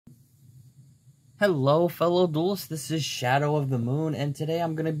Hello fellow duelists, this is Shadow of the Moon, and today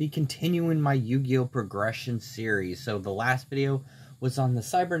I'm going to be continuing my Yu-Gi-Oh! Progression series. So the last video was on the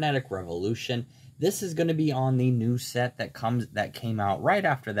Cybernetic Revolution. This is going to be on the new set that came out right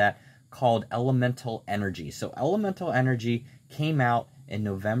after that, called Elemental Energy. So Elemental Energy came out in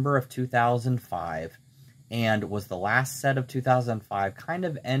November of 2005, and was the last set of 2005, kind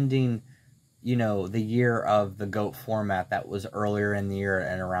of ending, you know, the year of the GOAT format that was earlier in the year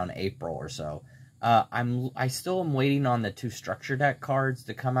and around April or so. I still am waiting on the 2 structure deck cards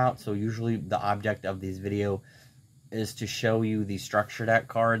to come out. So usually the object of these video is to show you the structure deck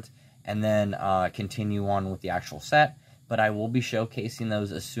cards and then continue on with the actual set. But I will be showcasing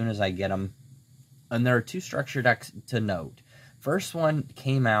those as soon as I get them. And there are 2 structure decks to note. First one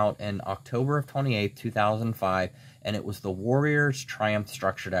came out in October of 28th, 2005, and it was the Warriors Triumph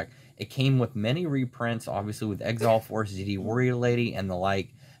structure deck. It came with many reprints, obviously with Exile Force, ZD Warrior Lady, and the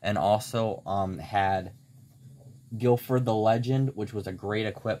like. And also had Guilford the Legend, which was a great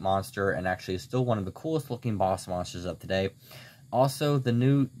equip monster, and actually is still one of the coolest looking boss monsters of today. Also, the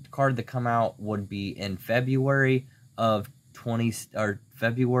new card that come out would be in February of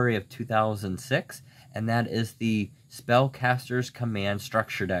 2006, and that is the Spellcaster's Command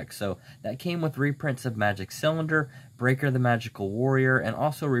structure deck. So that came with reprints of Magic Cylinder, Breaker the Magical Warrior, and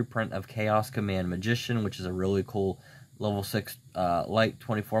also reprint of Chaos Command Magician, which is a really cool level 6 light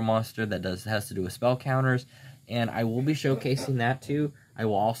 24 monster that has to do with spell counters. And I will be showcasing that too. I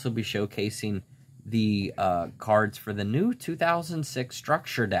will also be showcasing the cards for the new 2006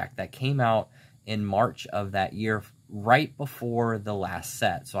 structure deck that came out in March of that year, right before the last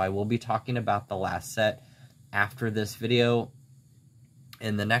set. So I will be talking about the last set after this video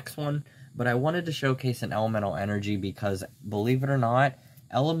in the next one. But I wanted to showcase an Elemental Energy because, believe it or not,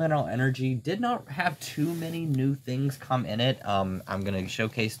 Elemental Energy did not have too many new things come in it. I'm going to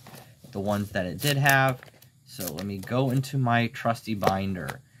showcase the ones that it did have. So let me go into my trusty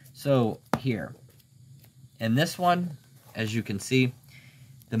binder. So here, in this one, as you can see,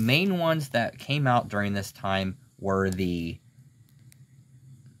 the main ones that came out during this time were the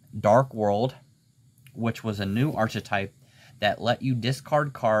Dark World, which was a new archetype that let you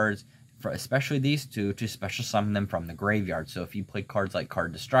discard cards, especially these 2, to special summon them from the graveyard. So if you played cards like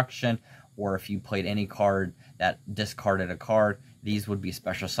Card Destruction, or if you played any card that discarded a card, these would be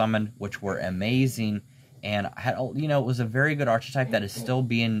special summoned, which were amazing. And had, you know, it was a very good archetype that is still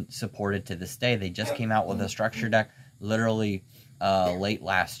being supported to this day. They just came out with a structure deck literally late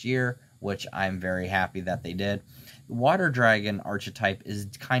last year, which I'm very happy that they did. The Water Dragon archetype is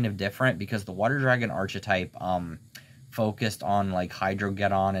kind of different because the Water Dragon archetype focused on like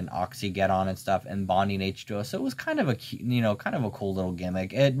Hydro-Geddon and Oxy-Geddon and stuff, and bonding H2O. So it was kind of a, you know, kind of a cool little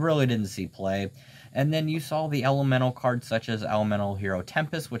gimmick. It really didn't see play. And then you saw the elemental cards such as Elemental Hero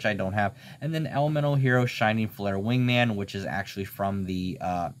Tempest, which I don't have, and then Elemental Hero Shining Flare Wingman, which is actually from the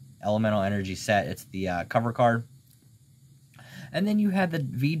Elemental Energy set. It's the cover card. And then you had the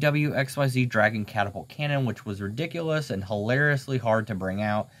VWXYZ Dragon Catapult Cannon, which was ridiculous and hilariously hard to bring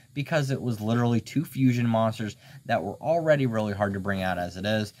out because it was literally 2 fusion monsters that were already really hard to bring out as it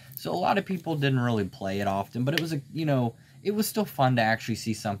is. So a lot of people didn't really play it often, but it was, you know, it was still fun to actually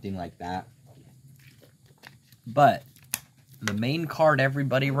see something like that. But the main card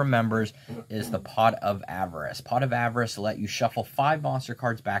everybody remembers is the Pot of Avarice. Pot of Avarice will let you shuffle 5 monster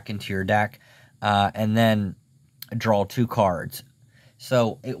cards back into your deck, and then draw 2 cards.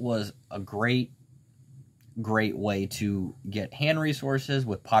 So it was a great way to get hand resources,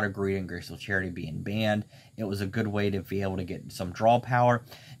 with Pot of Greed and Graceful Charity being banned. It was a good way to be able to get some draw power,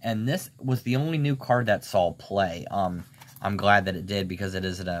 and this was the only new card that saw play. I'm glad that it did, because it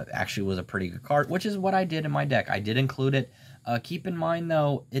is actually was a pretty good card, which is what I did in my deck. I did include it. Keep in mind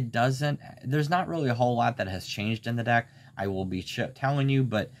though, there's not really a whole lot that has changed in the deck. I will be telling you,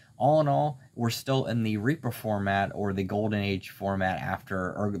 but all in all, we're still in the Reaper format, or the Golden Age format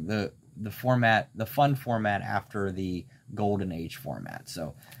after, or the fun format after the Golden Age format.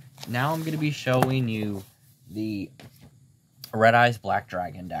 So now I'm going to be showing you the Red Eyes Black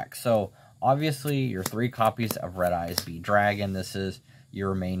Dragon deck. So obviously your 3 copies of Red Eyes B Dragon. This is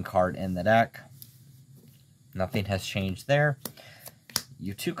your main card in the deck. Nothing has changed there.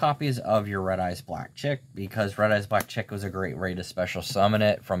 You 2 copies of your Red Eyes Black Chick, because Red Eyes Black Chick was a great way to special summon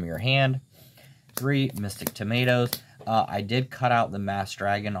it from your hand. 3 Mystic Tomatoes. I did cut out the Masked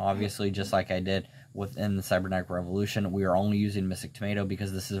Dragon, obviously, just like I did within the Cybernetic Revolution. We are only using Mystic Tomato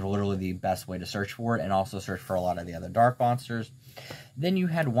because this is literally the best way to search for it, and also search for a lot of the other dark monsters. Then you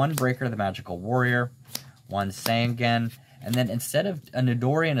had 1 Breaker the Magical Warrior, 1 Sangen, and then instead of a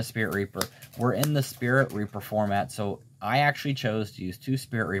Nidori and a Spirit Reaper, we're in the Spirit Reaper format. So I actually chose to use 2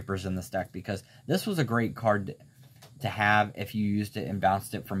 Spirit Reapers in this deck because this was a great card to have if you used it and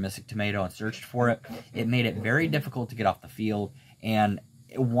bounced it from Mystic Tomato and searched for it. It made it very difficult to get off the field, and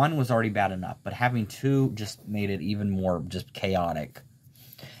 1 was already bad enough, but having 2 just made it even more just chaotic.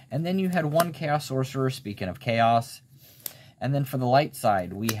 And then you had 1 Chaos Sorcerer, speaking of chaos. And then for the light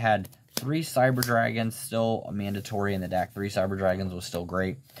side, we had 3 Cyber Dragons, still mandatory in the deck. 3 Cyber Dragons was still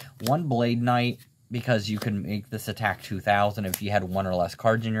great. 1 Blade Knight, because you can make this attack 2,000 if you had 1 or less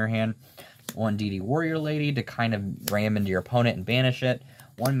cards in your hand. 1 DD Warrior Lady to kind of ram into your opponent and banish it.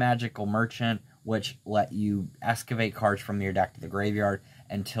 1 Magical Merchant, which let you excavate cards from your deck to the graveyard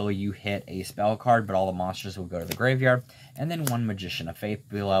until you hit a spell card, but all the monsters will go to the graveyard. And then 1 Magician of Faith,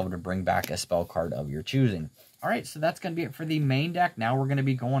 be able to bring back a spell card of your choosing. Alright, so that's going to be it for the main deck. Now we're going to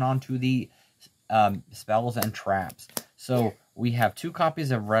be going on to the spells and traps. So we have 2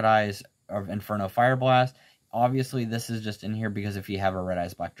 copies of Red Eyes of Inferno Fire Blast. Obviously, this is just in here because if you have a Red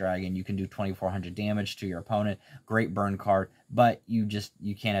Eyes Black Dragon, you can do 2,400 damage to your opponent. Great burn card, but you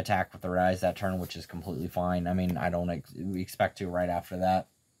can't attack with the Red Eyes that turn, which is completely fine. I mean, I don't expect to right after that.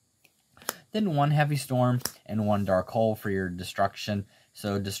 Then 1 Heavy Storm and 1 Dark Hole for your destruction.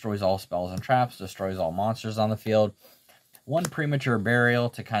 So it destroys all spells and traps, destroys all monsters on the field. 1 Premature Burial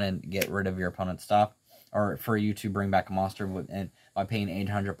to kind of get rid of your opponent's stuff, or for you to bring back a monster and by paying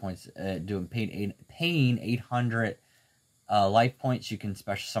 800 points, paying 800 life points, you can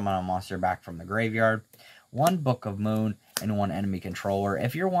special summon a monster back from the graveyard. 1 Book of Moon and 1 Enemy Controller.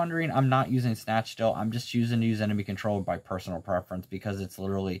 If you're wondering, I'm not using Snatch still. I'm just choosing to use Enemy Controller by personal preference because it's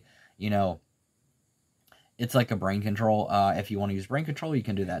literally, you know, it's like a brain control. If you want to use brain control, you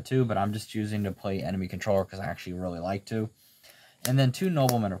can do that too, but I'm just choosing to play Enemy Controller because I actually really like to. And then 2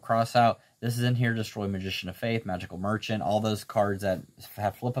 Noblemen of Crossout. This is in here, destroy Magician of Faith, Magical Merchant, all those cards that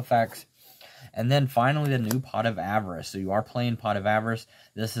have flip effects. And then finally the new Pot of Avarice. So you are playing Pot of Avarice.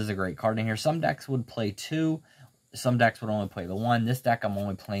 This is a great card in here. Some decks would play 2. Some decks would only play the 1. This deck I'm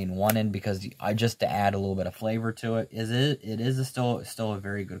only playing 1 in because just to add a little bit of flavor to it. It is still a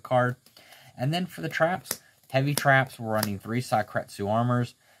very good card. And then for the traps, heavy traps, we're running 3 Sakretsu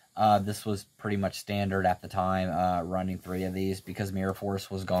Armors. This was pretty much standard at the time, running 3 of these because Mirror Force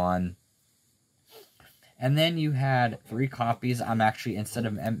was gone. And then you had 3 copies. I'm actually, instead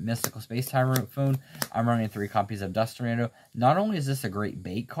of Mystical Space-Time Typhoon, I'm running 3 copies of Dust Tornado. Not only is this a great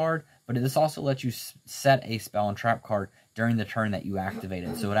bait card, but this also lets you set a spell and trap card during the turn that you activate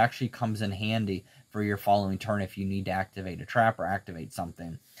it. So it actually comes in handy for your following turn if you need to activate a trap or activate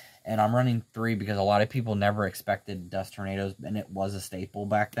something. And I'm running 3 because a lot of people never expected Dust Tornadoes, and it was a staple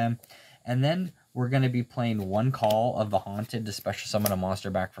back then. And then we're going to be playing 1 Call of the Haunted to special summon a monster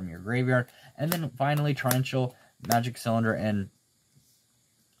back from your graveyard. And then finally Torrential, Magic Cylinder, and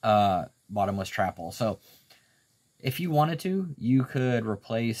Bottomless Trapple. So if you wanted to, you could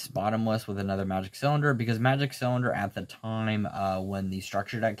replace Bottomless with another Magic Cylinder, because Magic Cylinder at the time when the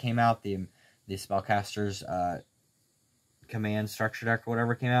Structure Deck came out, the Spellcaster's Command Structure Deck or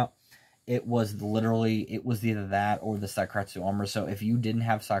whatever came out, it was either that or the Sakretsu Armor. So if you didn't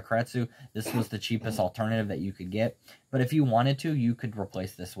have Sakretsu, this was the cheapest alternative that you could get. But if you wanted to, you could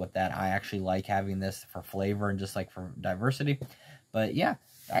replace this with that. I actually like having this for flavor and just like for diversity. But yeah,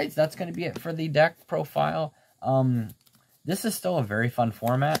 guys, that's going to be it for the deck profile. This is still a very fun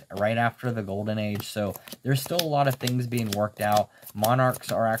format right after the Golden Age, so there's still a lot of things being worked out.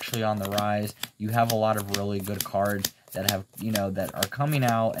 Monarchs are actually on the rise. You have a lot of really good cards that have, that are coming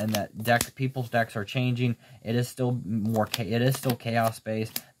out, and that people's decks are changing. It is still chaos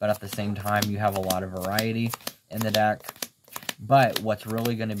based, but at the same time you have a lot of variety in the deck. But what's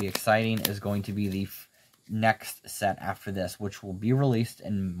really going to be exciting is going to be the next set after this, which will be released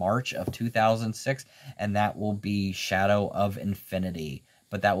in March of 2006, and that will be Shadow of Infinity.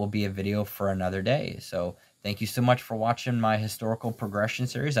 But that will be a video for another day. So thank you so much for watching my historical progression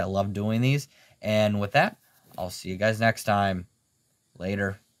series. I love doing these, and with that, I'll see you guys next time.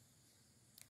 Later.